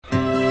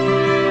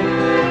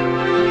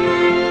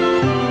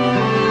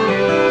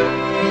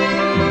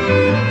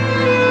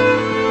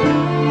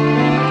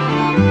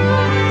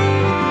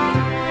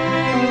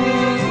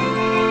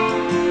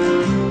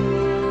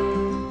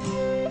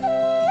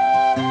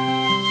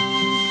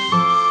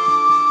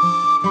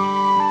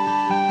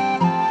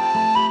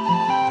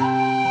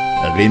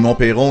Raymond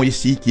Perron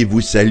ici qui vous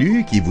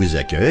salue, qui vous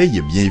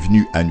accueille.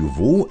 Bienvenue à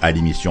nouveau à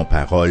l'émission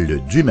Parole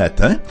du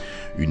matin.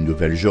 Une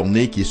nouvelle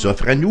journée qui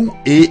s'offre à nous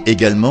et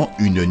également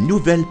une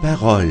nouvelle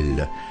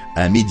parole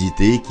à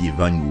méditer qui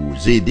va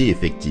nous aider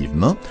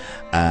effectivement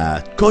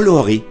à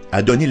colorer,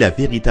 à donner la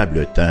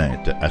véritable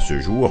teinte à ce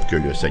jour que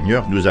le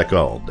Seigneur nous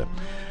accorde.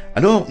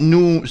 Alors,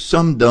 nous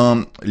sommes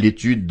dans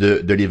l'étude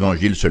de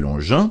l'Évangile selon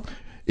Jean.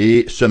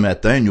 Et ce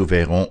matin, nous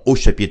verrons au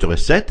chapitre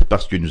 7,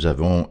 parce que nous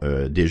avons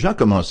déjà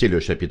commencé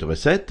le chapitre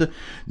 7,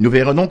 nous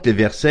verrons donc les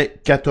versets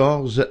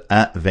 14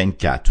 à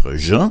 24.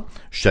 Jean,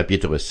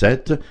 chapitre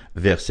 7,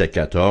 versets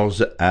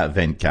 14 à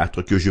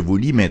 24, que je vous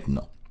lis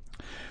maintenant.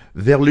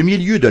 Vers le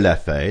milieu de la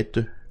fête,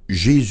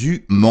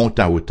 Jésus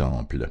monta au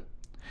temple,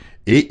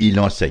 et il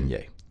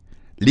enseignait.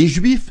 Les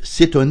Juifs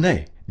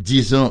s'étonnaient,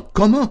 disant, «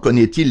 Comment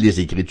connaît-il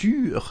les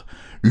Écritures,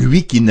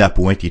 lui qui n'a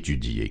point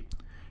étudié ?»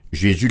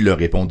 Jésus leur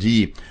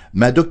répondit, «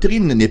 Ma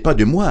doctrine n'est pas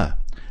de moi,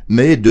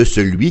 mais de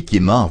celui qui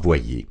m'a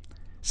envoyé.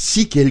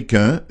 Si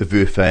quelqu'un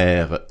veut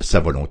faire sa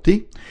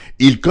volonté,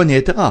 il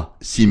connaîtra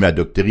si ma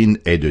doctrine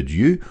est de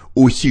Dieu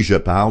ou si je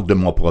parle de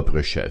mon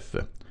propre chef.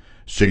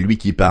 Celui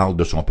qui parle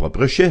de son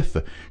propre chef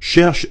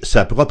cherche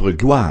sa propre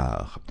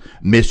gloire,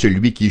 mais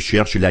celui qui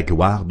cherche la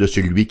gloire de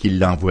celui qui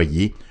l'a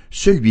envoyé,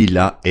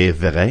 celui-là est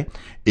vrai,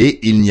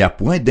 et il n'y a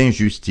point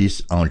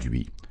d'injustice en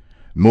lui.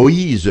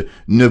 Moïse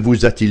ne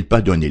vous a-t-il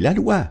pas donné la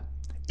loi?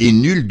 Et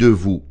nul de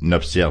vous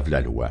n'observe la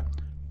loi.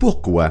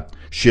 Pourquoi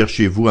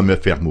cherchez-vous à me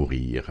faire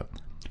mourir? »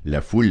 La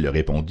foule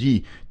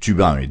répondit, «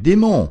 Tu as un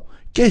démon.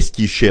 Qu'est-ce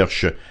qui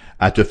cherche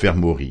à te faire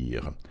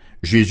mourir? »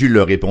 Jésus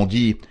leur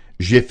répondit, «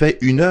 J'ai fait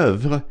une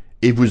œuvre,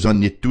 et vous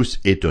en êtes tous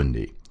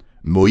étonnés.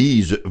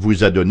 Moïse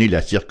vous a donné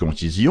la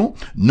circoncision,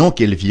 non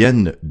qu'elle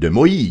vienne de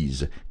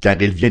Moïse, car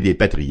elle vient des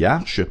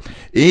patriarches,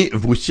 et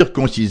vous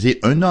circoncisez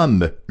un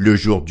homme le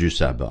jour du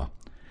sabbat.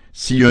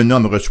 Si un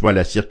homme reçoit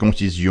la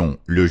circoncision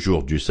le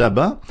jour du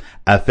sabbat,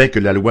 afin que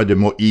la loi de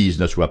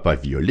Moïse ne soit pas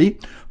violée,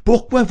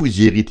 pourquoi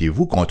vous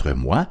irritez-vous contre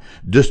moi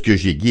de ce que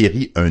j'ai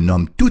guéri un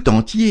homme tout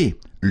entier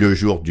le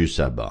jour du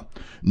sabbat?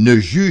 Ne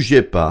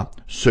jugez pas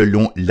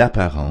selon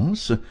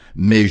l'apparence,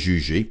 mais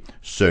jugez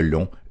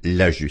selon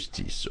la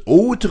justice.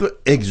 Autre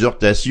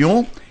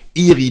exhortation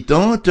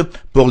irritante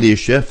pour les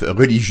chefs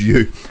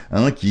religieux,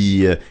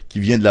 qui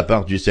vient de la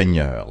part du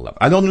Seigneur.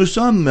 Alors nous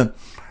sommes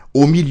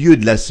au milieu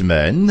de la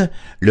semaine.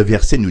 Le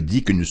verset nous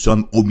dit que nous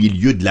sommes au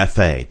milieu de la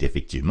fête,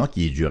 effectivement,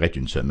 qui durait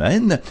une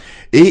semaine,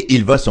 et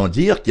il va sans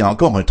dire qu'il y a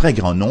encore un très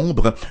grand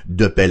nombre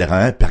de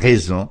pèlerins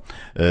présents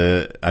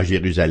à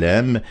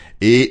Jérusalem,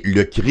 et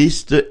le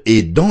Christ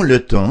est dans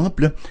le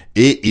temple,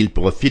 et il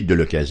profite de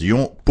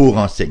l'occasion pour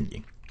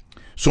enseigner.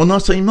 Son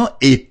enseignement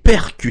est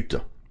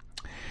percutant.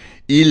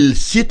 Il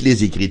cite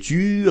les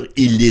Écritures,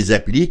 il les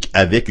applique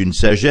avec une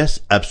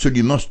sagesse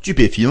absolument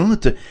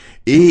stupéfiante,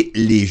 et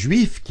les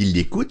Juifs qui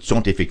l'écoutent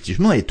sont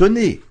effectivement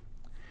étonnés.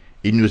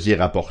 Il nous est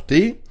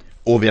rapporté,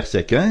 au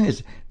verset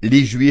 15,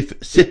 les Juifs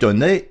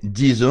s'étonnaient,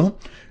 disant,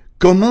 «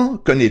 Comment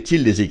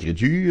connaît-il les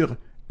Écritures,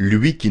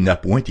 lui qui n'a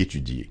point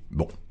étudié ?»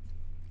 Bon.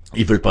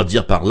 Ils veulent pas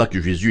dire par là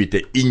que Jésus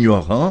était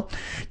ignorant,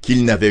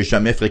 qu'il n'avait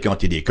jamais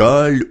fréquenté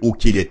d'école ou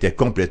qu'il était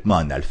complètement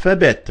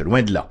analphabète,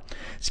 loin de là.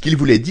 Ce qu'il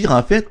voulait dire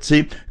en fait,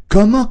 c'est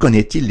comment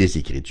connaît-il les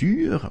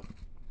Écritures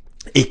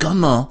et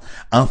comment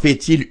en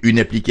fait-il une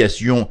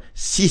application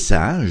si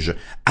sage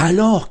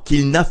alors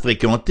qu'il n'a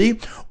fréquenté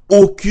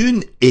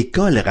aucune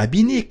école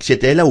rabbinique.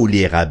 C'était là où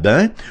les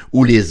rabbins,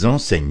 où les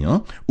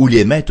enseignants, où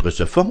les maîtres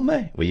se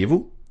formaient,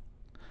 voyez-vous.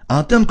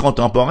 En termes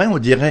contemporains, on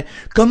dirait,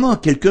 comment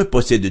quelqu'un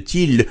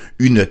possède-t-il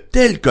une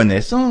telle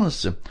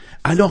connaissance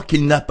alors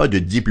qu'il n'a pas de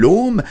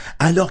diplôme,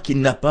 alors qu'il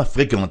n'a pas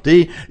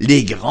fréquenté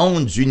les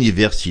grandes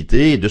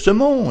universités de ce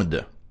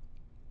monde?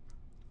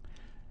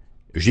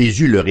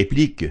 Jésus leur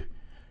réplique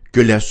que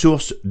la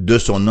source de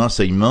son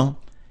enseignement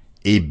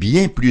est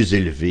bien plus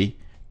élevée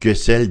que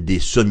celle des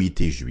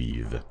sommités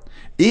juives.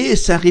 Et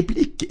sa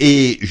réplique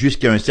est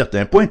jusqu'à un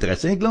certain point très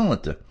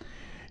cinglante.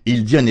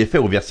 Il dit en effet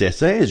au verset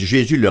 16,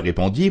 Jésus leur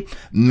répondit,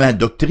 « Ma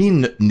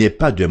doctrine n'est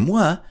pas de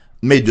moi,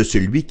 mais de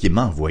celui qui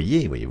m'a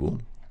envoyé, voyez-vous.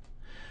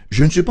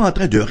 Je ne suis pas en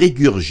train de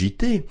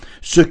régurgiter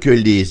ce que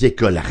les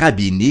écoles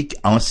rabbiniques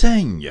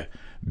enseignent.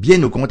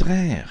 Bien au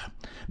contraire.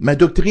 Ma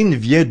doctrine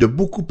vient de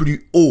beaucoup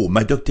plus haut,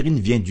 ma doctrine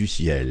vient du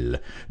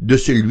ciel, de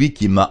celui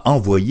qui m'a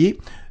envoyé,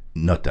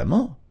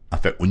 notamment,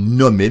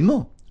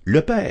 nommément, le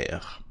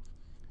Père. »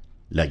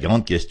 La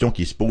grande question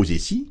qui se pose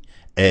ici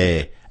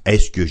est,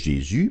 est-ce que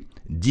Jésus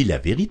dit la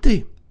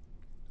vérité?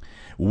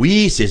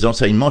 Oui, ses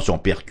enseignements sont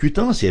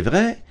percutants, c'est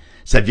vrai,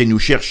 ça vient nous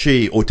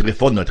chercher au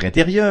tréfonds de notre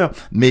intérieur,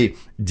 mais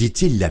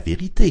dit-il la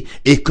vérité?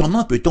 Et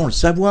comment peut-on le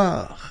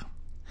savoir?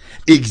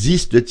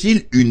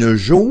 Existe-t-il une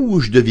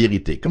jauge de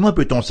vérité? Comment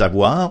peut-on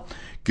savoir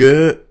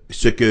que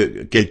ce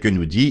que quelqu'un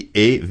nous dit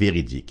est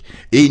véridique?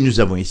 Et nous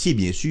avons ici,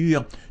 bien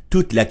sûr,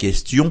 toute la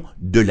question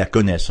de la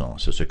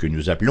connaissance, ce que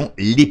nous appelons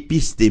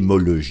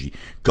l'épistémologie.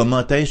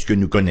 Comment est-ce que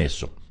nous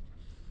connaissons?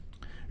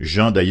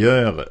 Jean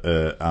d'ailleurs,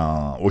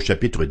 au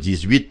chapitre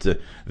 18,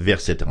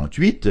 verset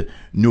 38,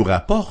 nous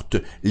rapporte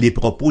les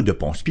propos de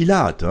Ponce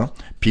Pilate.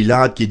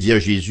 Pilate qui dit à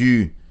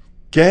Jésus,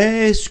 «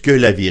 Qu'est-ce que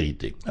la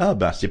vérité? » Ah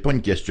ben, c'est pas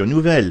une question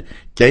nouvelle.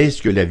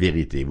 Qu'est-ce que la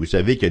vérité? Vous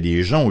savez qu'il y a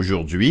des gens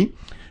aujourd'hui,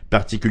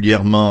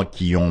 particulièrement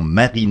qui ont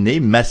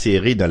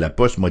macéré dans la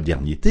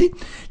postmodernité,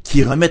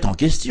 qui remettent en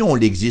question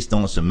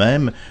l'existence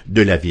même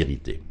de la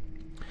vérité.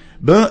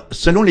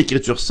 Selon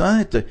l'Écriture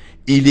sainte,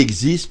 il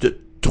existe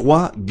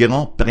 3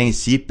 grands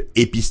principes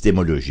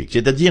épistémologiques,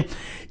 c'est-à-dire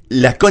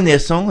la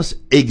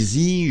connaissance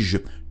exige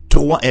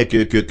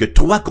que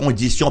 3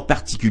 conditions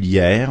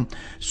particulières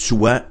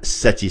soient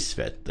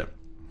satisfaites.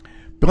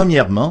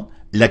 Premièrement,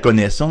 la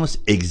connaissance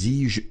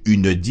exige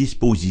une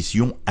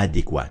disposition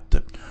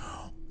adéquate.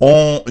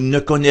 On ne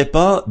connaît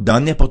pas dans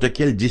n'importe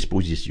quelle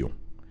disposition.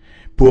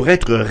 Pour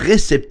être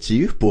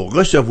réceptif, pour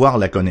recevoir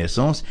la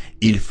connaissance,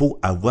 il faut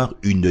avoir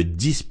une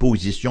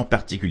disposition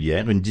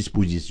particulière, une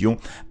disposition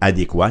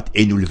adéquate,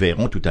 et nous le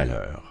verrons tout à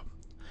l'heure.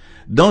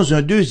 Dans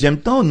un deuxième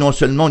temps, non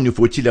seulement nous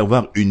faut-il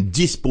avoir une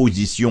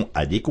disposition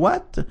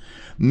adéquate,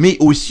 mais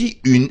aussi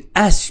une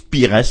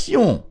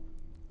aspiration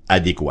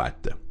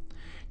adéquate.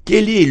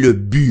 Quel est le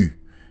but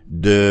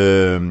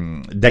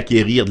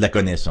d'acquérir de la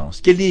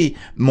connaissance? Quelle est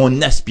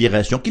mon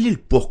aspiration? Quel est le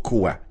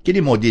pourquoi? Quel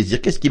est mon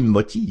désir? Qu'est-ce qui me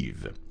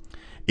motive?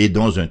 Et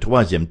dans un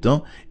troisième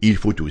temps, il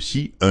faut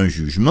aussi un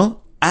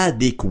jugement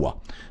adéquat.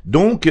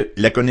 Donc,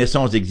 la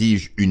connaissance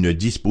exige une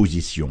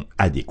disposition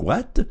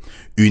adéquate,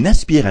 une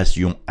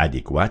aspiration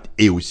adéquate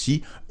et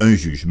aussi un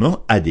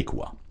jugement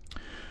adéquat.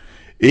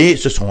 Et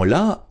ce sont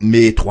là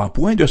mes 3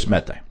 points de ce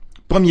matin.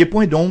 Premier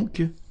point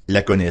donc,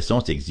 la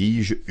connaissance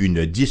exige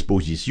une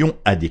disposition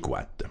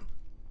adéquate.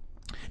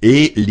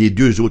 Et les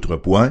 2 autres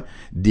points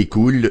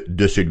découlent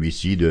de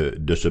celui-ci,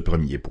 de ce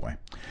premier point.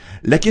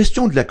 La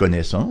question de la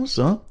connaissance,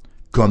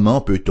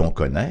 comment peut-on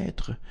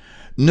connaître,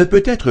 ne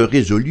peut être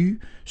résolue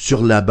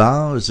sur la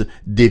base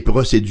des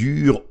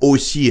procédures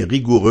aussi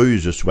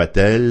rigoureuses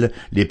soient-elles,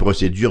 les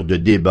procédures de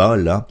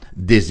débat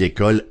des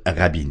écoles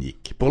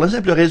rabbiniques. Pour la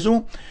simple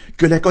raison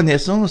que la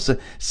connaissance,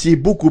 c'est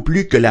beaucoup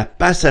plus que la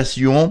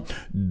passation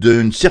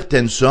d'une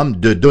certaine somme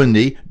de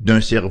données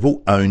d'un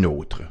cerveau à un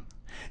autre.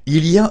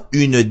 Il y a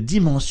une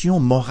dimension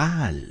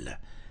morale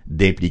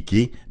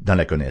d'impliquer dans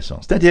la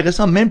connaissance. C'est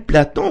intéressant, même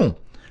Platon,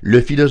 le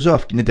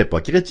philosophe qui n'était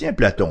pas chrétien,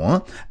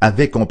 Platon,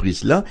 avait compris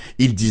cela.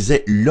 Il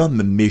disait «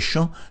 l'homme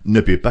méchant ne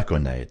peut pas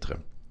connaître ».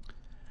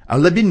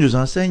 Alors la Bible nous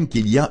enseigne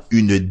qu'il y a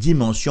une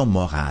dimension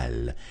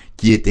morale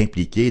qui est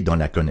impliquée dans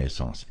la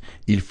connaissance.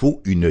 Il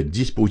faut une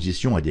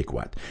disposition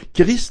adéquate.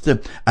 Christ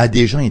a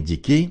déjà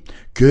indiqué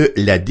que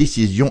la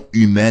décision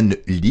humaine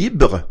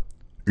libre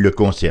le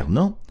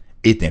concernant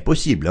est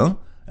impossible.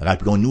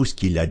 Rappelons-nous ce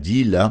qu'il a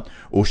dit là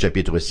au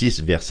chapitre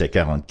 6, verset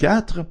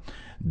 44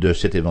 de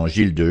cet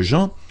évangile de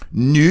Jean.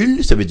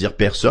 Nul, ça veut dire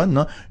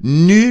personne,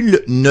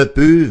 nul ne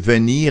peut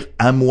venir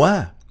à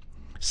moi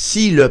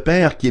si le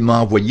Père qui m'a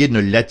envoyé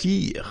ne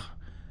l'attire.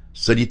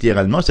 Ça,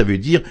 littéralement, ça veut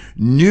dire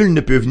nul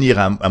ne peut venir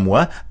à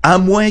moi, à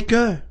moins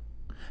que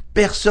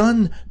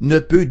personne ne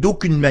peut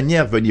d'aucune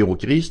manière venir au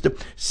Christ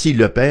si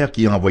le Père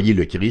qui a envoyé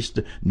le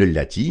Christ ne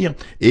l'attire.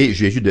 Et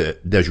Jésus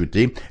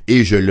d'ajouter,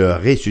 et je le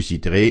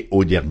ressusciterai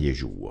au dernier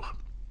jour.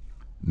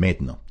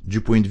 Maintenant,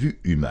 du point de vue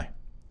humain,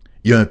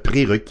 il y a un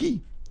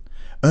prérequis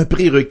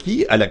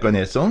à la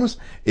connaissance,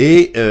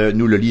 et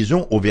nous le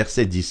lisons au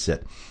verset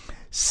 17.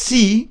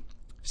 Si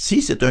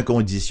c'est un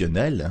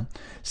conditionnel,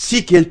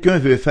 si quelqu'un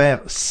veut faire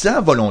sa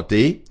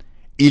volonté,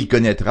 il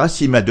connaîtra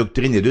si ma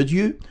doctrine est de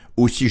Dieu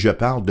ou si je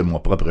parle de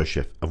mon propre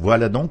chef.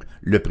 Voilà donc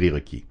le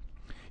prérequis.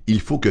 Il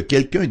faut que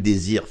quelqu'un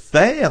désire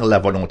faire la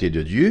volonté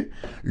de Dieu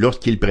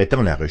lorsqu'il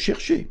prétend la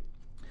rechercher.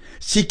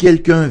 Si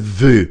quelqu'un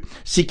veut,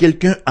 si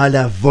quelqu'un a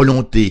la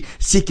volonté,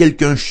 si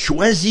quelqu'un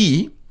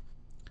choisit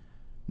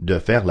de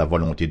faire la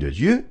volonté de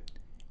Dieu,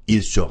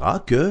 il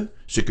saura que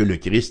ce que le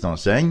Christ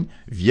enseigne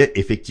vient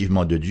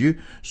effectivement de Dieu,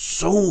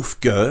 sauf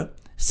que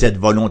cette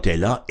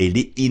volonté-là, elle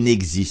est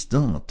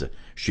inexistante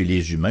chez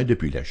les humains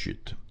depuis la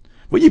chute.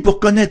 Voyez, pour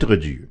connaître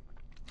Dieu,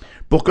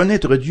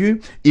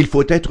 il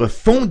faut être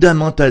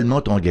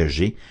fondamentalement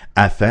engagé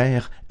à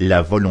faire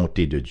la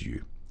volonté de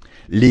Dieu.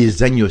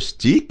 Les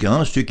agnostiques,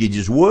 ceux qui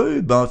disent «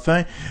 ouais,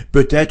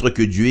 peut-être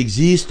que Dieu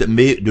existe,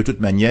 mais de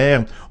toute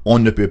manière, on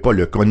ne peut pas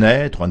le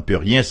connaître, on ne peut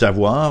rien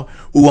savoir »,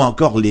 ou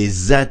encore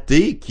les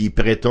athées qui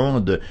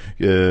prétendent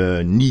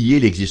nier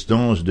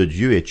l'existence de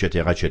Dieu,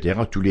 etc.,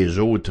 tous les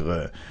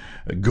autres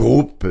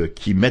groupes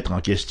qui mettent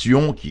en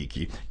question,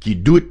 qui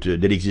doutent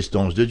de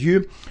l'existence de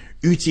Dieu,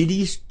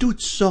 utilisent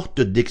toutes sortes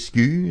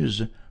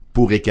d'excuses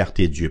pour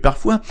écarter Dieu.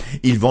 Parfois,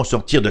 ils vont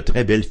sortir de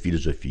très belles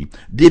philosophies,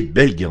 des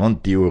belles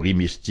grandes théories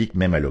mystiques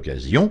même à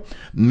l'occasion,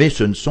 mais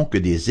ce ne sont que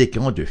des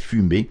écrans de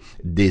fumée,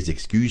 des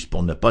excuses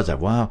pour ne pas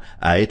avoir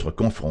à être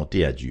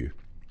confrontés à Dieu.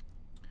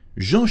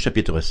 Jean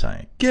chapitre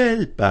 5,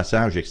 quel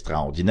passage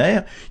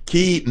extraordinaire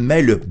qui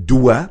met le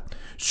doigt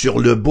sur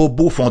le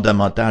bobo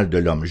fondamental de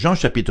l'homme. Jean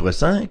chapitre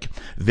 5,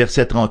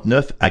 versets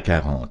 39 à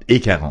 40 et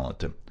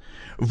 40.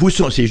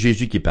 C'est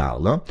Jésus qui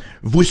parle.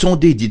 Vous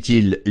sondez,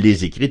 dit-il,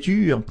 les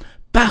Écritures,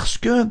 Parce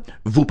que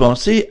vous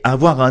pensez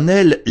avoir en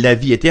elles la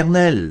vie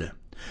éternelle.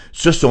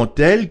 Ce sont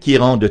elles qui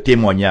rendent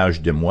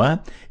témoignage de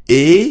moi,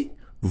 et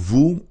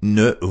vous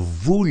ne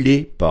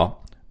voulez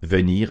pas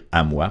venir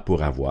à moi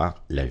pour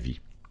avoir la vie.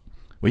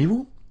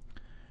 Voyez-vous?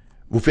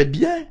 Vous faites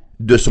bien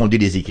de sonder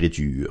les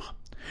Écritures.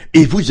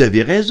 Et vous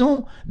avez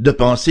raison de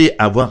penser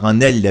avoir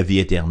en elles la vie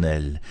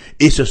éternelle.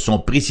 Et ce sont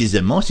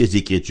précisément ces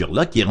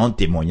Écritures-là qui rendent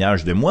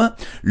témoignage de moi.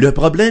 Le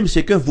problème,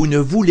 c'est que vous ne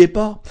voulez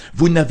pas.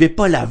 Vous n'avez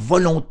pas la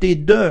volonté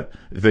de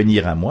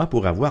venir à moi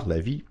pour avoir la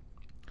vie.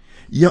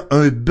 Il y a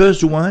un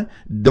besoin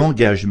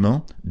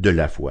d'engagement de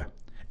la foi.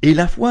 Et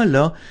la foi,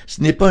 là,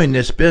 ce n'est pas une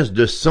espèce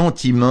de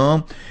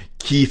sentiment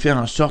qui fait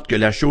en sorte que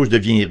la chose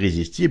devient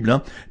irrésistible.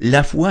 Hein.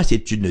 La foi,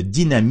 c'est une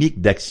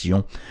dynamique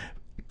d'action.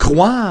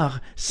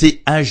 Croire,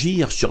 c'est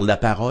agir sur la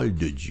parole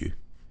de Dieu.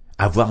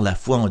 Avoir la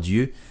foi en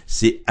Dieu,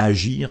 c'est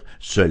agir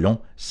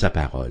selon sa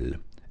parole.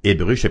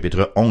 Hébreux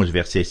chapitre 11,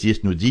 verset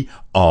 6 nous dit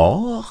 «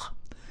 Or,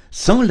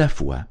 sans la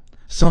foi,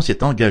 sans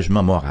cet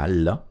engagement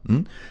moral-là,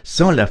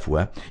 sans la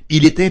foi,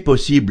 il est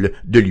impossible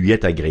de lui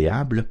être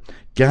agréable,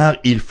 car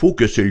il faut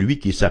que celui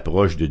qui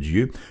s'approche de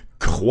Dieu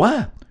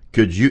croit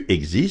que Dieu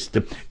existe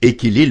et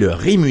qu'il est le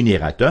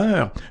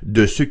rémunérateur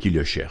de ceux qui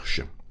le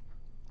cherchent. »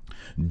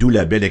 D'où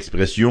la belle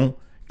expression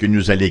que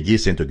nous a léguée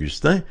saint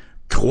Augustin,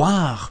 «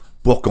 croire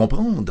pour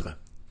comprendre ».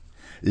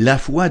 La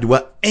foi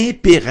doit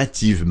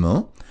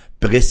impérativement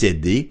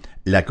précéder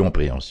la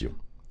compréhension.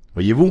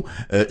 Voyez-vous,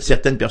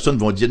 certaines personnes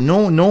vont dire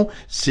non,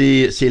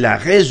 c'est la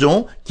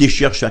raison qui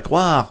cherche à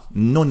croire.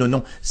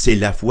 Non, c'est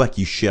la foi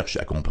qui cherche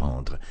à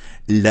comprendre.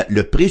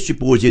 Le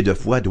présupposé de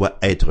foi doit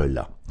être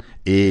là.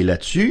 Et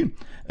là-dessus,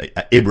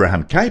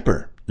 Abraham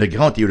Kuyper, le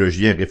grand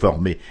théologien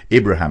réformé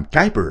Abraham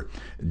Kuyper,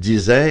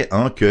 disait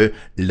que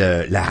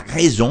la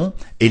raison,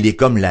 elle est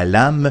comme la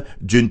lame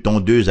d'une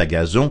tondeuse à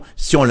gazon.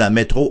 Si on la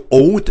met trop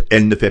haute,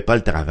 elle ne fait pas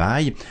le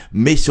travail,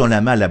 mais si on la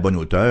met à la bonne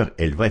hauteur,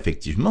 elle va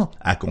effectivement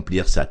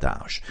accomplir sa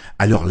tâche.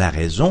 Alors la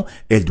raison,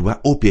 elle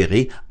doit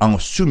opérer en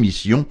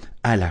soumission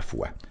à la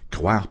foi,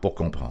 croire pour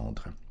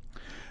comprendre.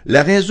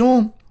 La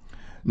raison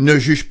ne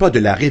juge pas de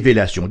la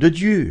révélation de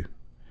Dieu,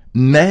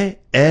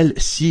 mais elle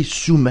s'y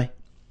soumet.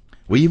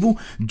 Voyez-vous,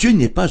 Dieu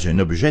n'est pas un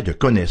objet de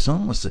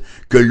connaissance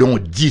que l'on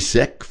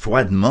dissèque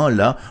froidement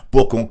là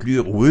pour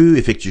conclure, oui,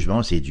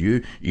 effectivement, c'est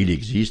Dieu, il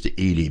existe et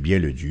il est bien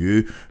le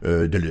Dieu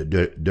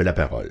de la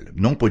parole.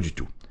 Non, pas du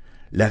tout.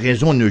 La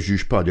raison ne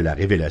juge pas de la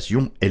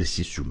révélation, elle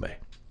s'y soumet.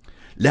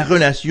 La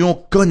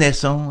relation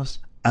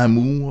connaissance,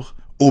 amour,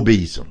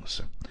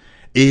 obéissance.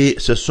 Et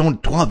ce sont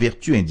trois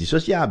vertus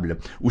indissociables,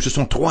 ou ce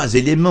sont trois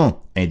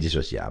éléments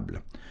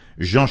indissociables.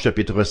 Jean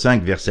chapitre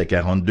 5, verset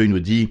 42 nous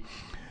dit,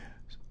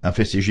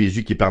 enfin c'est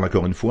Jésus qui parle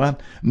encore une fois,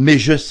 « Mais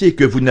je sais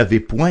que vous n'avez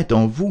point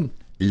en vous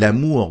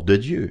l'amour de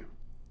Dieu. »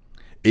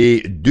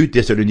 Et 2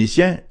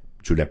 Thessaloniciens,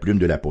 sous la plume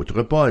de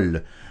l'apôtre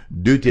Paul,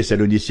 2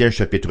 Thessaloniciens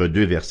chapitre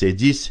 2, verset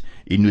 10,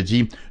 il nous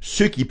dit, «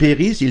 Ceux qui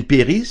périssent, ils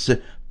périssent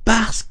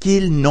parce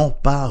qu'ils n'ont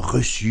pas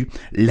reçu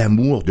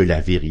l'amour de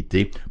la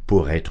vérité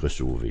pour être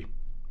sauvés. »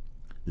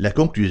 La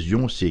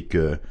conclusion, c'est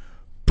que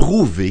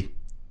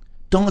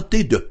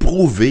tenter de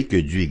prouver que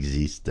Dieu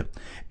existe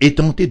et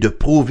tenter de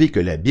prouver que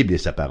la Bible est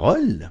sa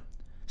parole,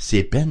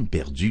 c'est peine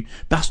perdue,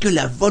 parce que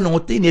la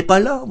volonté n'est pas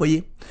là,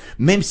 voyez.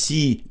 Même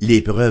si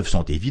les preuves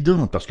sont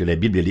évidentes, parce que la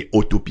Bible, elle est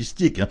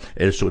autopistique,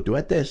 elle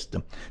s'auto-atteste,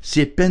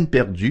 c'est peine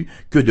perdue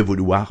que de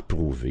vouloir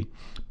prouver,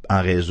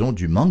 en raison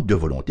du manque de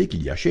volonté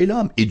qu'il y a chez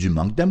l'homme et du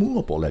manque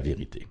d'amour pour la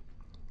vérité.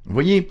 Vous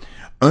voyez,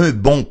 un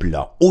bon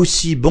plat,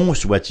 aussi bon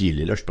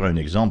soit-il, et là je prends un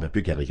exemple un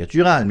peu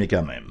caricatural, mais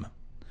quand même.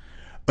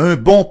 Un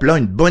bon plat,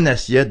 une bonne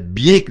assiette,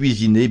 bien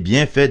cuisinée,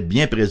 bien faite,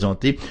 bien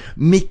présentée,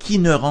 mais qui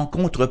ne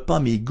rencontre pas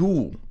mes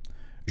goûts.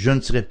 Je ne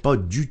serai pas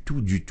du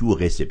tout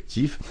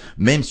réceptif,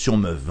 même si on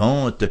me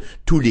vante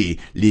tous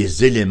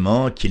les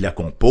éléments qui la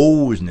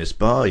composent, n'est-ce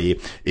pas,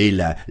 et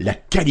la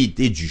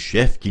qualité du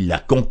chef qui l'a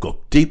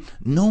concocté.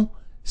 Non,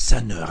 ça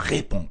ne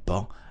répond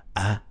pas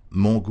à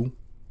mon goût.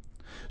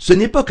 Ce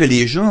n'est pas que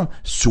les gens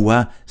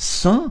soient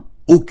sans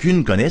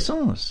aucune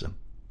connaissance,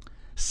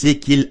 c'est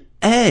qu'ils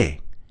aient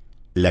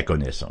la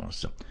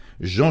connaissance.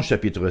 Jean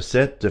chapitre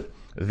 7,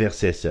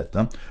 verset 7.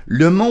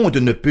 Le monde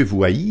ne peut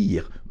vous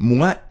haïr,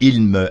 moi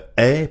il me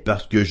hait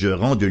parce que je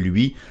rends de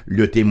lui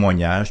le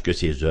témoignage que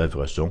ses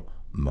œuvres sont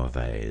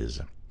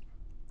mauvaises.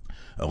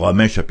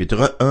 Romains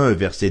chapitre 1,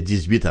 verset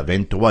 18 à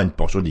 23, une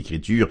portion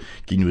d'écriture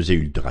qui nous est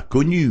ultra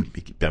connue,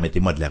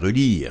 permettez-moi de la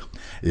relire.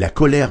 La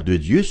colère de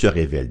Dieu se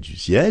révèle du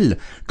ciel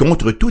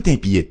contre toute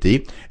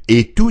impiété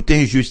et toute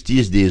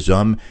injustice des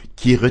hommes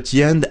qui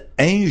retiennent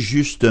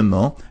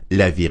injustement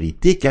la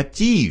vérité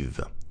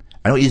captive.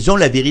 Alors ils ont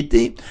la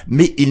vérité,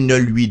 mais ils ne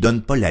lui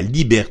donnent pas la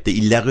liberté,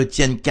 ils la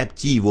retiennent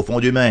captive au fond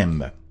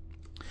d'eux-mêmes.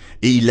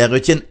 Et ils la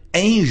retiennent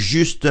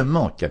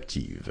injustement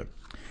captive.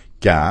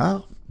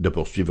 Car, de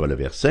poursuivre le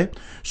verset,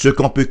 ce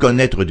qu'on peut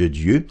connaître de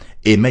Dieu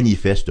est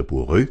manifeste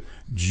pour eux,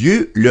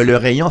 Dieu le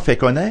leur ayant fait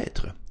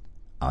connaître.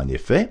 En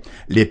effet,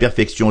 les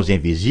perfections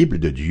invisibles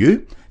de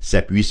Dieu,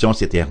 sa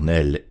puissance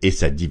éternelle et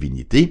sa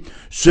divinité,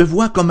 se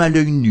voient comme à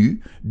l'œil nu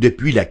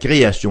depuis la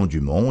création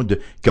du monde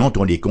quand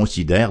on les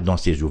considère dans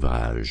ses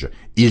ouvrages.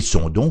 Ils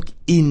sont donc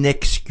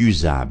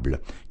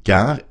inexcusables,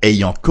 car,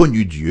 ayant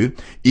connu Dieu,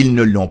 ils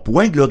ne l'ont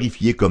point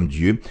glorifié comme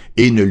Dieu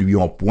et ne lui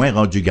ont point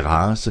rendu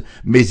grâce,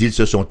 mais ils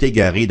se sont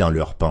égarés dans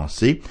leurs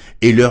pensées,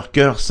 et leur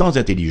cœur sans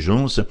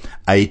intelligence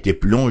a été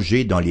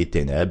plongé dans les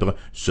ténèbres,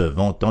 se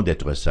vantant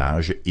d'être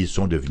sages, ils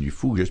sont devenus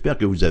fous. J'espère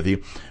que vous avez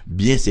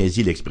bien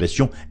saisi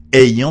l'expression «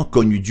 ayant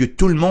connu Dieu ».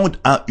 Tout le monde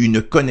a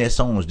une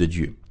connaissance de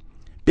Dieu.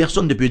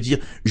 Personne ne peut dire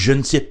 « je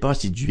ne sais pas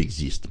si Dieu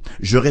existe,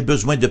 j'aurais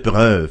besoin de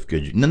preuves que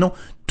Dieu... » Non, non,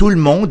 tout le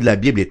monde, la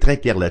Bible est très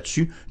claire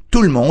là-dessus,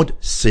 tout le monde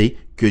sait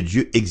que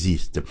Dieu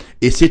existe.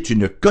 Et c'est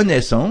une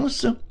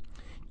connaissance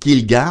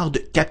qu'ils gardent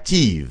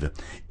captive.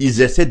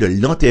 Ils essaient de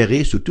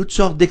l'enterrer sous toutes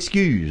sortes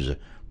d'excuses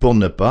pour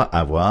ne pas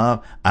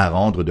avoir à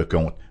rendre de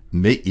compte.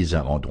 Mais ils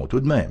en rendront tout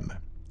de même.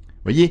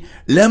 Voyez,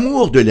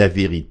 l'amour de la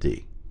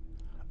vérité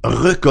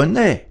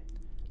reconnaît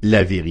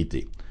la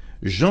vérité.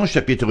 Jean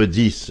chapitre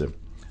 10,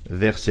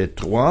 verset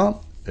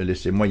 3,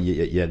 laissez-moi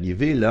y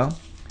arriver là.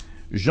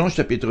 Jean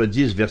chapitre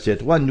 10, verset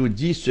 3 nous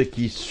dit ce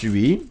qui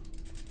suit.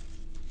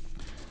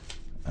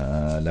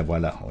 Là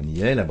voilà, on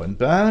y est, la bonne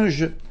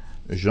page.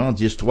 Jean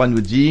 10, 3 nous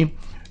dit,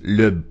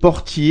 le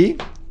portier,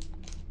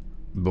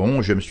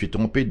 bon, je me suis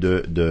trompé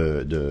de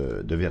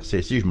verset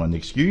ici, je m'en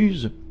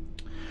excuse,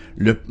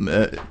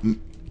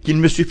 qu'il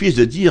me suffise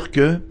de dire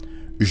que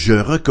je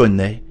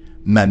reconnais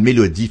ma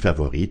mélodie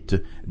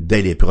favorite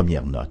dès les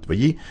premières notes.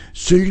 Voyez,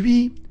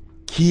 celui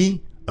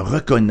qui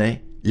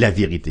reconnaît la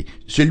vérité,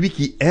 celui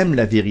qui aime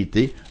la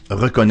vérité,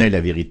 reconnaît la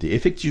vérité.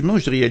 Effectivement,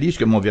 je réalise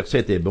que mon verset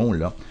était bon,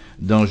 là.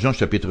 Dans Jean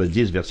chapitre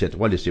 10, verset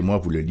 3, laissez-moi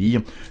vous le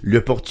lire.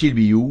 Le portier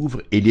lui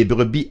ouvre et les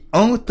brebis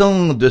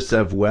entendent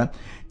sa voix.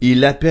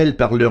 Il appelle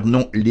par leur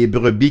nom les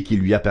brebis qui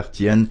lui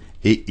appartiennent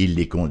et il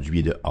les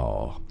conduit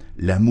dehors.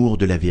 L'amour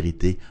de la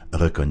vérité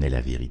reconnaît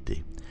la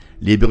vérité.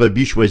 Les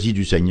brebis choisies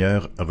du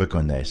Seigneur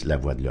reconnaissent la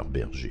voix de leur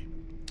berger.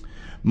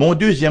 Mon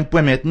deuxième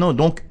point maintenant,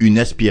 donc, une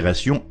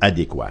aspiration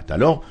adéquate.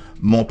 Alors,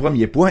 mon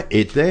premier point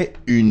était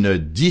une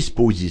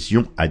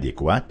disposition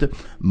adéquate.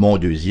 Mon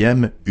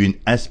deuxième, une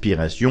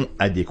aspiration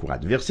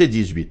adéquate. Verset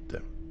 18.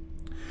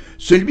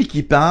 Celui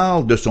qui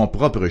parle de son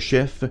propre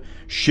chef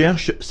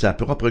cherche sa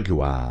propre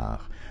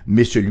gloire,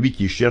 mais celui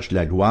qui cherche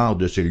la gloire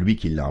de celui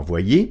qui l'a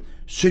envoyé,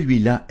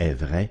 celui-là est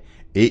vrai,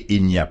 et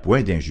il n'y a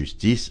point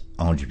d'injustice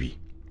en lui.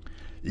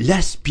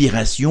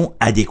 L'aspiration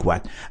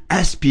adéquate.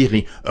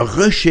 Aspirer,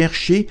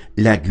 rechercher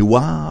la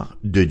gloire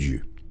de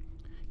Dieu.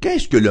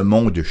 Qu'est-ce que le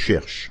monde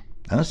cherche?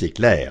 C'est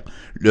clair.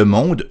 Le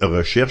monde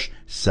recherche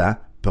sa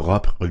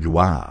propre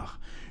gloire.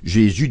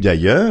 Jésus,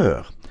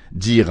 d'ailleurs,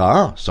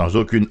 dira, sans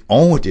aucune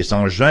honte et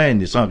sans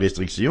gêne et sans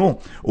restriction,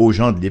 aux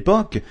gens de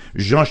l'époque,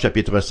 Jean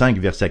chapitre 5,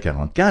 verset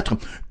 44,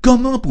 «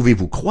 Comment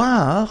pouvez-vous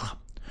croire,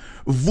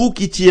 vous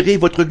qui tirez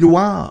votre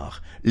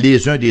gloire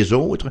les uns des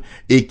autres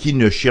et qui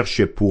ne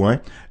cherchez point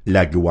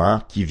la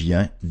gloire qui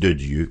vient de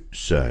Dieu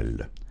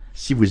seul. »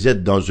 Si vous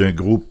êtes dans un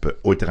groupe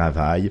au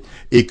travail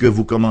et que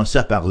vous commencez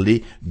à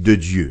parler de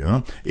Dieu,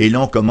 et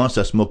là on commence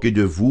à se moquer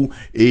de vous,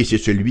 et c'est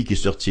celui qui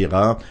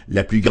sortira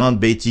la plus grande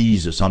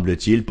bêtise,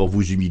 semble-t-il, pour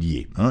vous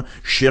humilier,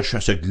 cherche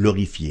à se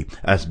glorifier,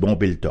 à se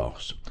bomber le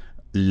torse.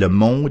 Le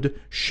monde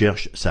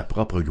cherche sa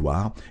propre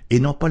gloire et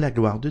non pas la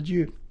gloire de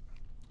Dieu.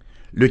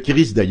 Le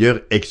Christ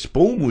d'ailleurs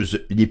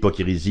expose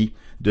l'hypocrisie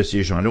de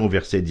ces gens-là au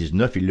verset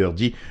 19. Il leur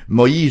dit «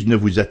 Moïse ne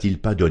vous a-t-il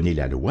pas donné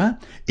la loi,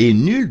 et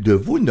nul de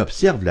vous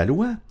n'observe la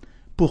loi?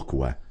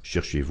 Pourquoi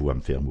cherchez-vous à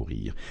me faire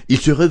mourir? » Il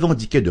se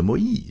revendiquait de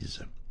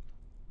Moïse.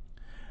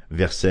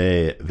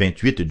 Verset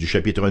 28 du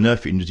chapitre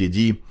 9, il nous est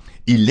dit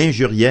 « Ils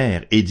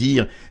l'injurièrent et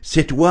dirent «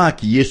 C'est toi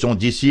qui es son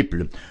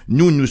disciple.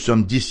 Nous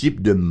sommes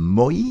disciples de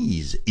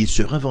Moïse. » Il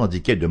se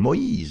revendiquait de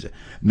Moïse.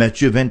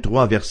 Matthieu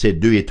 23, versets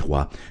 2 et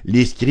 3.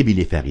 Les scribes et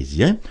les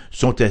pharisiens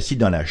sont assis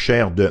dans la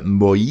chair de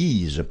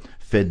Moïse.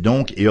 Faites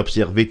donc et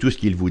observez tout ce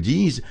qu'ils vous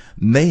disent,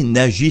 mais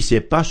n'agissez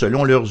pas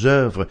selon leurs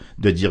œuvres,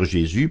 de dire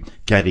Jésus,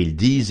 car ils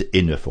disent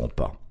et ne font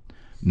pas.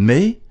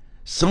 Mais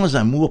sans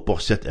amour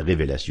pour cette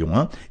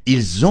révélation,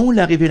 ils ont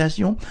la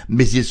révélation,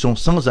 mais ils sont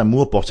sans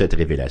amour pour cette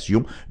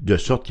révélation, de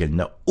sorte qu'elle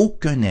n'a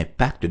aucun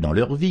impact dans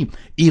leur vie.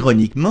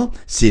 Ironiquement,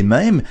 c'est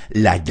même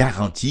la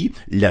garantie,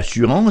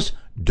 l'assurance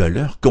de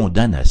leur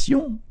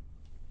condamnation.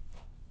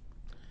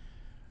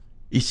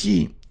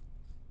 Ici,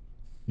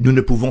 nous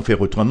ne pouvons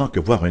faire autrement que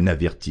voir un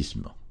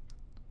avertissement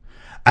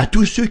à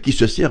tous ceux qui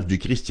se servent du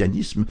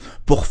christianisme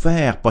pour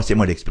faire,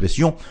 passez-moi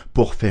l'expression,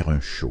 pour faire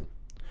un show,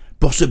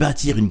 pour se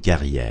bâtir une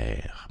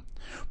carrière,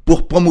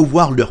 pour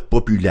promouvoir leur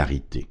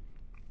popularité.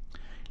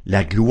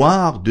 La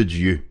gloire de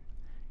Dieu,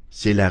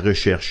 c'est la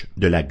recherche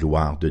de la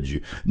gloire de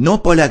Dieu. Non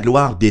pas la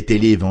gloire des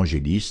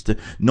téléévangélistes,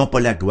 non pas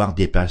la gloire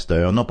des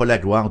pasteurs, non pas la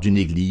gloire d'une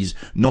église,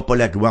 non pas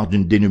la gloire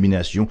d'une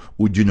dénomination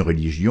ou d'une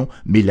religion,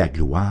 mais la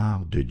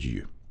gloire de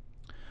Dieu.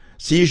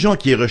 Ces gens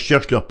qui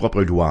recherchent leur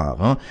propre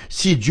gloire,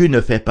 si Dieu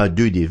ne fait pas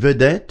d'eux des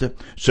vedettes,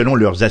 selon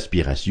leurs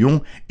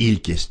aspirations, ils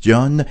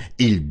questionnent,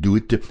 ils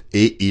doutent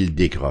et ils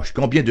décrochent.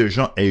 Combien de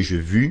gens ai-je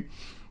vu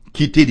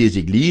quitté des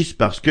églises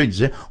parce qu'ils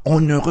disaient « On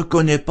ne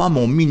reconnaît pas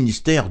mon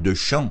ministère de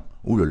chant. »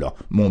 Ouh là là,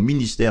 mon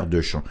ministère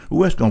de chant.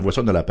 Où est-ce qu'on voit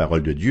ça dans la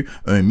parole de Dieu?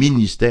 Un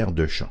ministère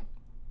de chant.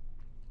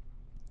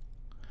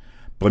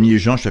 1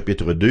 Jean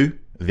chapitre 2,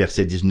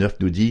 verset 19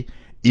 nous dit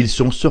 « Ils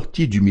sont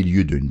sortis du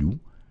milieu de nous,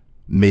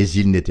 mais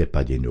ils n'étaient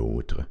pas des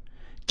nôtres.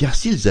 Car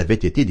s'ils avaient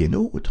été des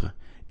nôtres,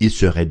 ils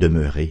seraient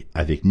demeurés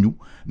avec nous,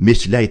 mais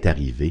cela est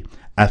arrivé,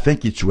 afin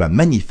qu'il soit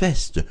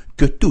manifeste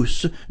que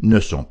tous ne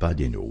sont pas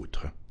des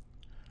nôtres. »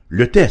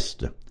 Le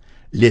test,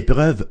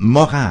 l'épreuve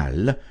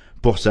morale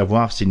pour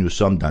savoir si nous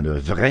sommes dans le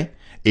vrai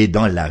et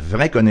dans la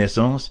vraie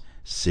connaissance,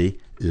 c'est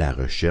la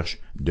recherche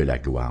de la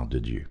gloire de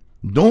Dieu.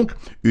 Donc,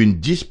 une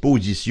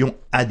disposition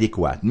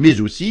adéquate,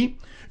 mais aussi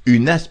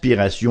une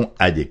aspiration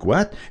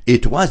adéquate et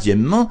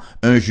troisièmement,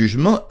 un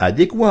jugement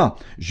adéquat.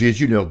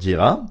 Jésus leur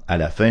dira, à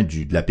la fin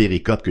de la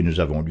péricope que nous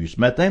avons lue ce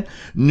matin,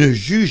 « Ne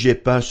jugez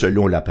pas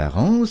selon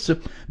l'apparence,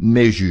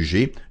 mais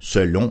jugez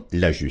selon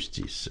la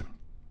justice. »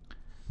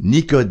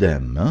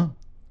 Nicodème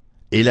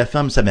et la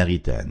femme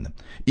samaritaine,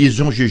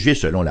 ils ont jugé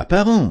selon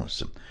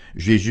l'apparence.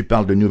 Jésus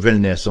parle de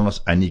nouvelle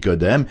naissance à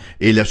Nicodème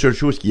et la seule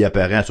chose qui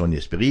apparaît à son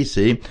esprit,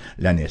 c'est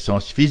la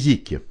naissance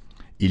physique.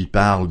 Il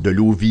parle de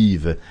l'eau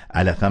vive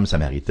à la femme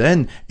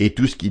samaritaine et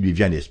tout ce qui lui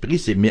vient à l'esprit,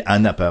 c'est « mais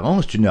en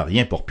apparence, tu n'as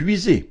rien pour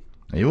puiser ».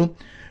 Voyez-vous?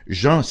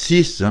 Jean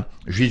 6,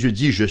 Jésus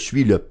dit « Je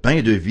suis le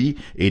pain de vie »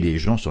 et les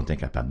gens sont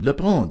incapables de le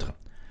prendre.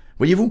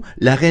 Voyez-vous,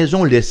 la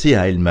raison laissée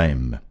à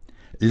elle-même,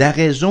 la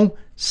raison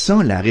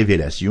sans la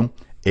révélation,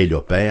 elle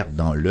opère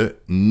dans le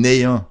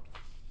néant.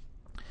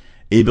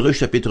 Hébreux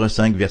chapitre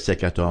 5, verset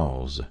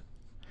 14.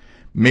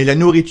 « Mais la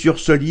nourriture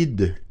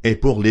solide est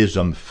pour les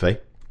hommes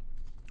faits,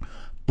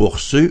 pour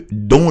ceux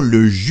dont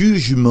le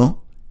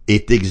jugement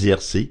est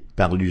exercé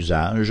par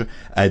l'usage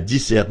à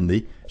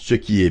discerner ce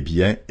qui est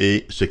bien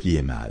et ce qui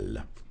est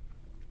mal. »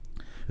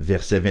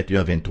 Versets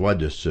 21-23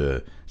 de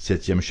ce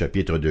 7e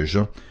chapitre de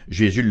Jean,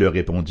 Jésus leur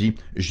répondit,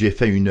 « J'ai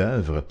fait une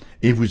œuvre,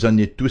 et vous en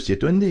êtes tous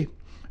étonnés.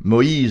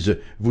 Moïse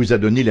vous a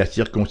donné la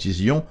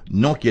circoncision,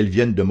 non qu'elle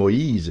vienne de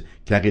Moïse,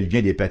 car elle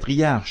vient des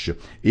patriarches,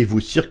 et vous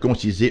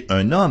circoncisez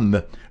un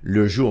homme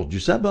le jour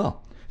du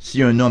sabbat.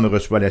 Si un homme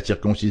reçoit la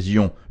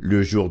circoncision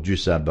le jour du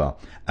sabbat,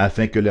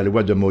 afin que la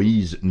loi de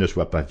Moïse ne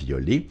soit pas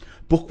violée,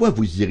 pourquoi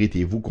vous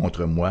irritez-vous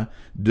contre moi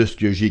de ce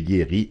que j'ai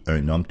guéri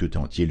un homme tout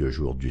entier le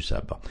jour du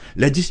sabbat? »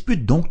 La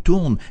dispute donc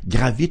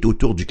gravite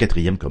autour du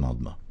 4e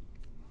commandement.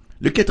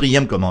 Le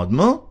 4e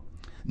commandement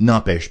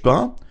n'empêche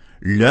pas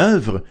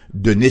l'œuvre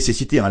de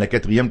nécessité en la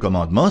 4e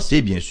commandement,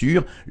 c'est bien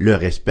sûr le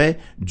respect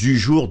du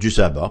jour du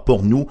sabbat.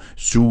 Pour nous,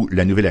 sous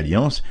la Nouvelle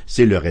Alliance,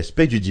 c'est le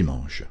respect du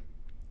dimanche.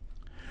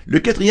 Le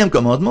 4e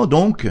commandement,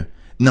 donc,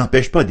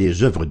 n'empêche pas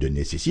des œuvres de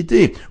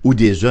nécessité ou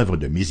des œuvres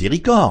de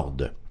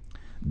miséricorde.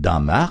 Dans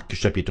Marc,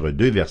 chapitre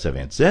 2, verset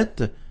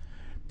 27,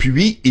 «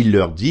 Puis il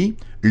leur dit,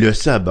 le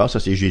sabbat, ça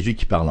c'est Jésus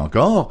qui parle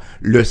encore,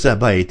 le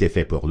sabbat a été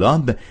fait pour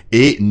l'homme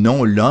et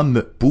non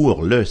l'homme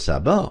pour le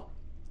sabbat. »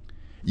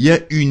 Il y a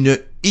une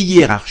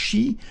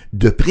hiérarchie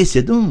de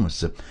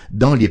précédence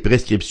dans les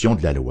prescriptions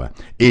de la loi,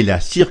 et la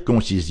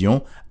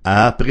circoncision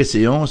a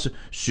préséance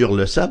sur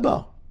le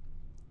sabbat.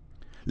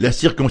 La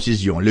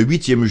circoncision, le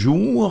 8e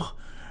jour,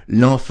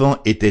 l'enfant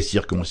était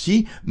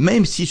circoncis,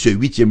 même si ce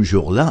 8e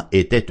jour-là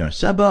était un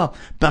sabbat,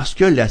 parce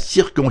que la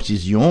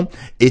circoncision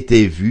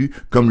était vue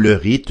comme le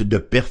rite de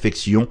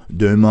perfection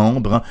d'un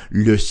membre,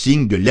 le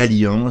signe de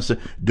l'alliance,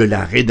 de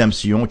la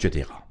rédemption,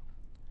 etc.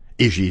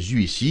 Et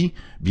Jésus ici,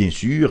 bien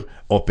sûr,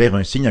 opère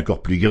un signe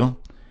encore plus grand.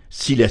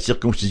 Si la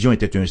circoncision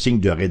était un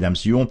signe de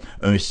rédemption,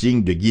 un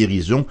signe de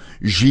guérison,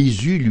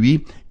 Jésus,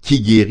 lui,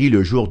 qui guérit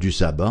le jour du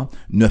sabbat,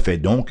 ne fait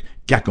donc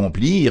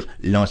qu'accomplir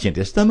l'Ancien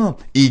Testament.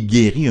 Il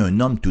guérit un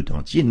homme tout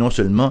entier, non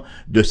seulement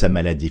de sa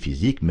maladie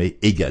physique, mais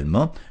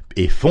également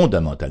et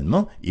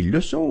fondamentalement, il le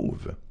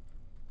sauve.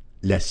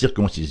 La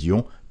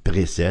circoncision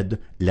précède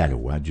la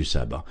loi du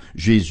sabbat.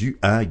 Jésus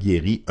a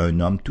guéri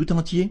un homme tout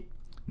entier,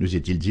 nous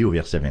est-il dit au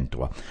verset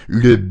 23.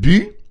 Le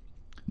but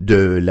de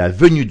la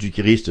venue du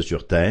Christ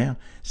sur terre,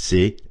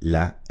 c'est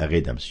la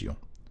rédemption.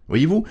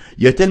 Voyez-vous,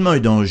 il y a tellement un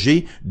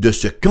danger de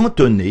se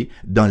cantonner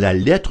dans la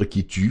lettre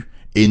qui tue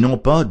et non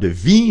pas de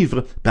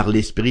vivre par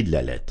l'esprit de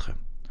la lettre.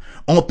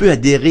 On peut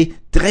adhérer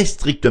très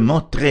strictement,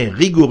 très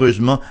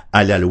rigoureusement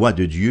à la loi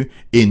de Dieu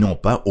et non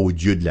pas au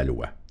Dieu de la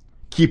loi.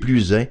 Qui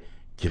plus est,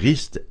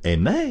 Christ est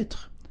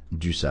maître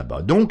du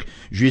sabbat. Donc,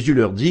 Jésus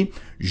leur dit,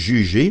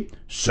 jugez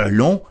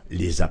selon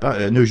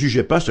ne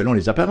jugez pas selon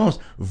les apparences.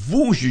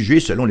 Vous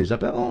jugez selon les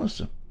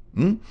apparences.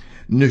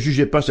 Ne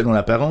jugez pas selon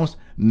l'apparence,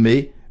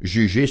 mais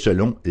jugez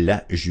selon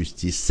la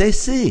justice.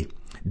 Cessez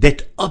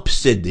d'être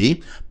obsédé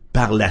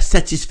par la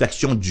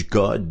satisfaction du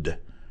code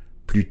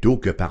plutôt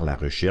que par la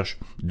recherche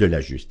de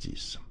la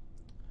justice.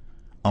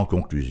 En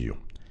conclusion,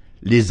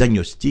 les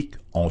agnostiques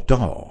ont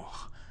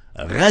tort,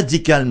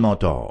 radicalement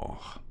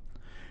tort.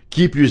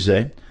 Qui plus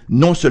est,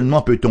 non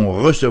seulement peut-on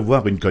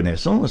recevoir une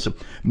connaissance,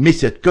 mais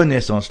cette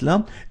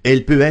connaissance-là,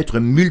 elle peut être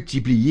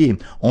multipliée.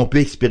 On peut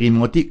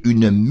expérimenter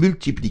une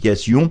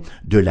multiplication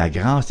de la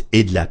grâce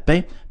et de la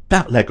paix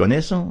par la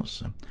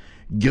connaissance.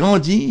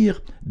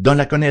 Grandir dans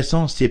la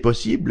connaissance, c'est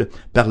possible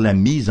par la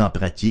mise en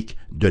pratique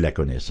de la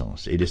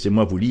connaissance. Et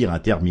laissez-moi vous lire en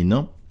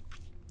terminant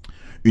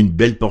une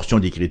belle portion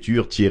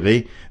d'écriture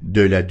tirée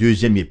de la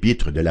deuxième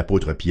épître de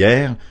l'apôtre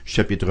Pierre,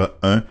 chapitre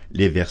 1,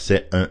 les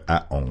versets 1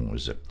 à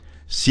 11.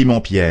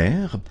 Simon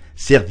Pierre,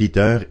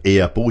 serviteur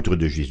et apôtre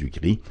de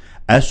Jésus-Christ,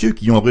 à ceux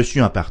qui ont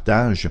reçu en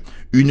partage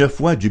une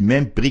foi du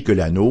même prix que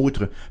la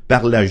nôtre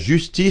par la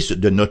justice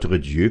de notre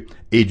Dieu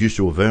et du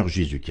Sauveur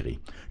Jésus-Christ.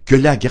 Que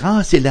la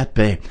grâce et la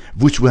paix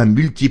vous soient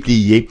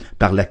multipliées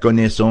par la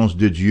connaissance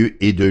de Dieu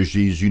et de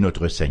Jésus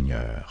notre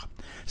Seigneur.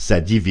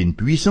 Sa divine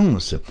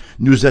puissance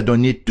nous a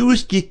donné tout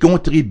ce qui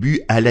contribue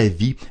à la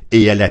vie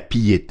et à la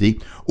piété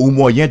au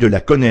moyen de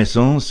la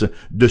connaissance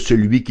de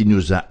celui qui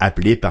nous a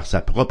appelés par sa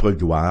propre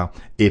gloire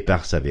et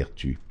par sa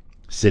vertu.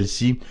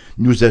 Celle-ci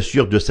nous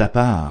assure de sa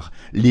part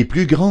les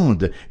plus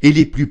grandes et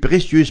les plus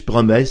précieuses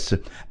promesses,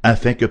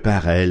 afin que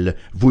par elles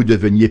vous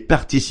deveniez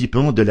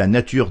participants de la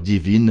nature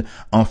divine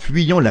en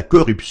fuyant la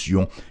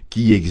corruption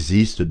qui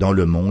existe dans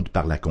le monde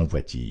par la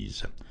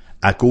convoitise.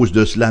 À cause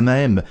de cela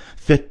même,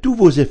 faites tous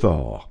vos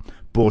efforts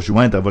pour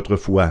joindre à votre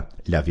foi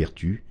la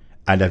vertu,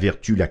 à la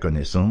vertu la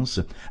connaissance,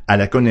 à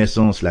la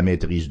connaissance la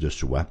maîtrise de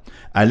soi,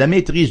 à la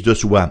maîtrise de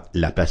soi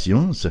la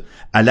patience,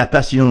 à la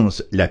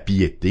patience la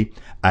piété,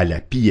 à la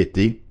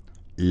piété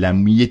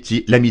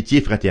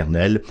l'amitié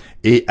fraternelle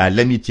et à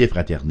l'amitié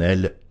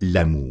fraternelle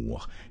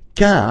l'amour.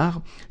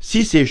 Car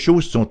si ces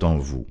choses sont en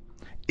vous,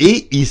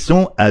 et y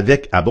sont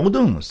avec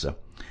abondance,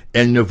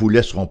 elles ne vous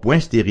laisseront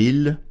point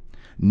stériles,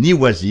 ni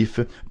oisifs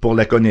pour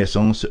la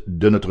connaissance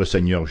de notre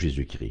Seigneur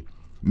Jésus-Christ.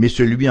 Mais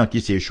celui en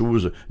qui ces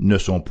choses ne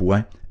sont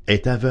point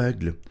est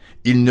aveugle.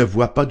 Il ne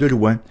voit pas de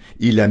loin.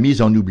 Il a mis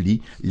en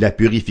oubli la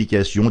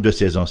purification de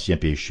ses anciens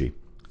péchés.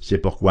 C'est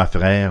pourquoi,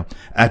 frères,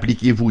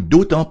 appliquez-vous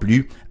d'autant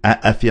plus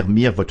à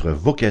affermir votre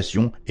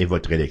vocation et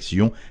votre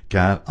élection,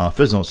 car en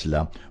faisant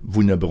cela,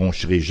 vous ne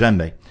broncherez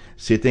jamais.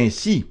 C'est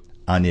ainsi,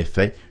 en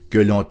effet, que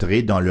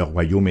l'entrée dans le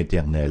royaume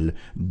éternel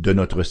de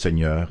notre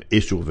Seigneur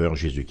et Sauveur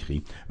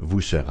Jésus-Christ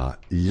vous sera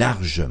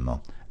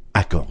largement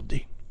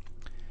accordée.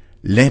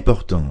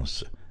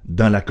 L'importance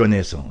dans la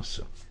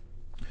connaissance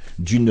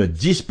d'une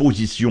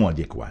disposition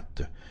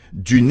adéquate,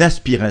 d'une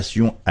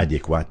aspiration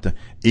adéquate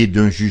et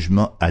d'un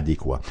jugement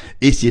adéquat.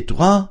 Et ces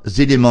trois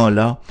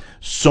éléments-là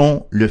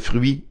sont le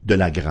fruit de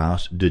la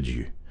grâce de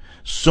Dieu,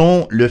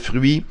 sont le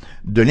fruit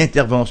de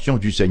l'intervention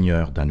du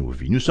Seigneur dans nos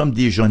vies. Nous sommes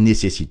des gens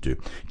nécessiteux,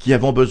 qui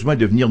avons besoin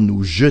de venir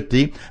nous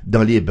jeter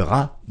dans les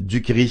bras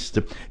du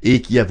Christ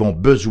et qui avons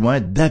besoin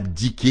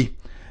d'abdiquer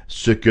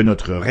ce que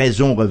notre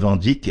raison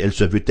revendique. Elle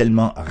se veut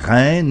tellement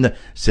reine,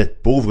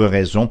 cette pauvre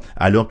raison,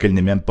 alors qu'elle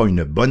n'est même pas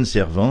une bonne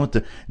servante.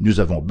 Nous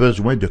avons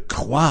besoin de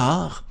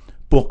croire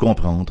pour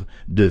comprendre,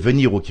 de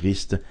venir au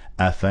Christ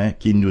afin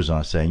qu'il nous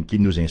enseigne,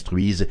 qu'il nous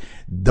instruise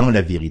dans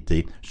la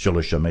vérité sur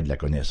le chemin de la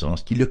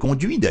connaissance, qui le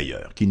conduit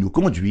d'ailleurs, qui nous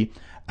conduit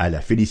à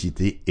la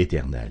félicité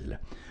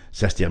éternelle.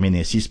 Ça se termine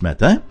ainsi ce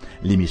matin.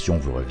 L'émission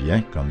vous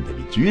revient, comme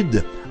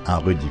d'habitude, en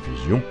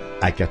rediffusion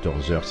à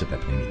 14h cet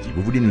après-midi.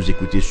 Vous voulez nous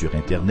écouter sur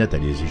Internet,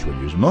 allez-y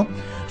joyeusement,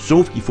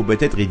 sauf qu'il faut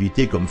peut-être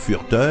éviter comme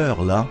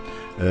furteur, là,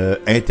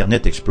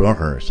 Internet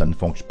Explorer. Ça ne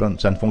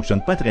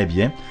fonctionne pas très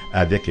bien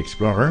avec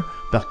Explorer.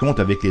 Par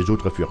contre, avec les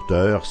autres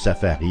furteurs,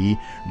 Safari,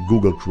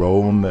 Google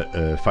Chrome,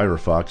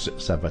 Firefox,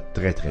 ça va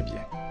très très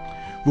bien.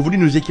 Vous voulez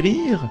nous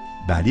écrire?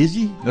 Ben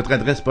allez-y. Notre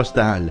adresse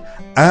postale,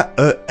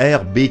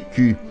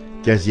 AERBQ,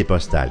 casier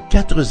postal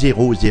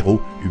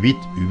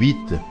 40088,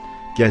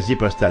 casier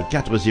postal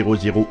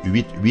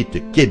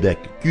 40088, Québec,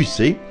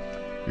 QC,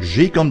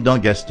 G comme dans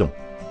Gaston,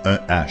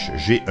 1H,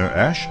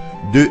 G1H,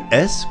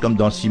 2S comme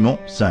dans Simon,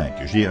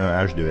 5,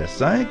 G1H, 2S,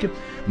 5.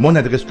 Mon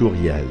adresse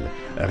courriel,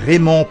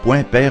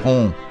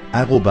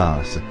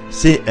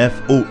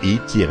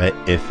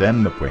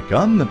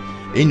 raymond.perron@cfoi-fm.com.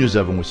 Et nous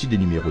avons aussi des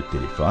numéros de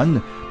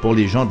téléphone pour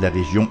les gens de la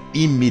région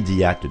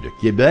immédiate de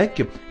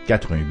Québec,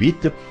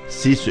 88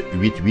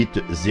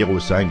 688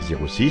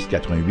 0506,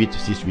 88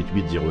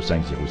 688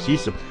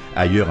 0506.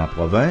 Ailleurs en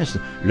province,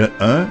 le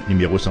 1,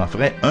 numéro sans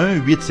frais,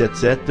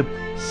 1-877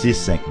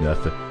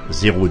 659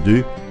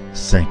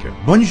 0251.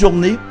 Bonne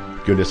journée,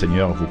 que le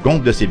Seigneur vous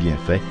comble de ses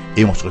bienfaits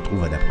et on se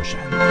retrouve à la prochaine.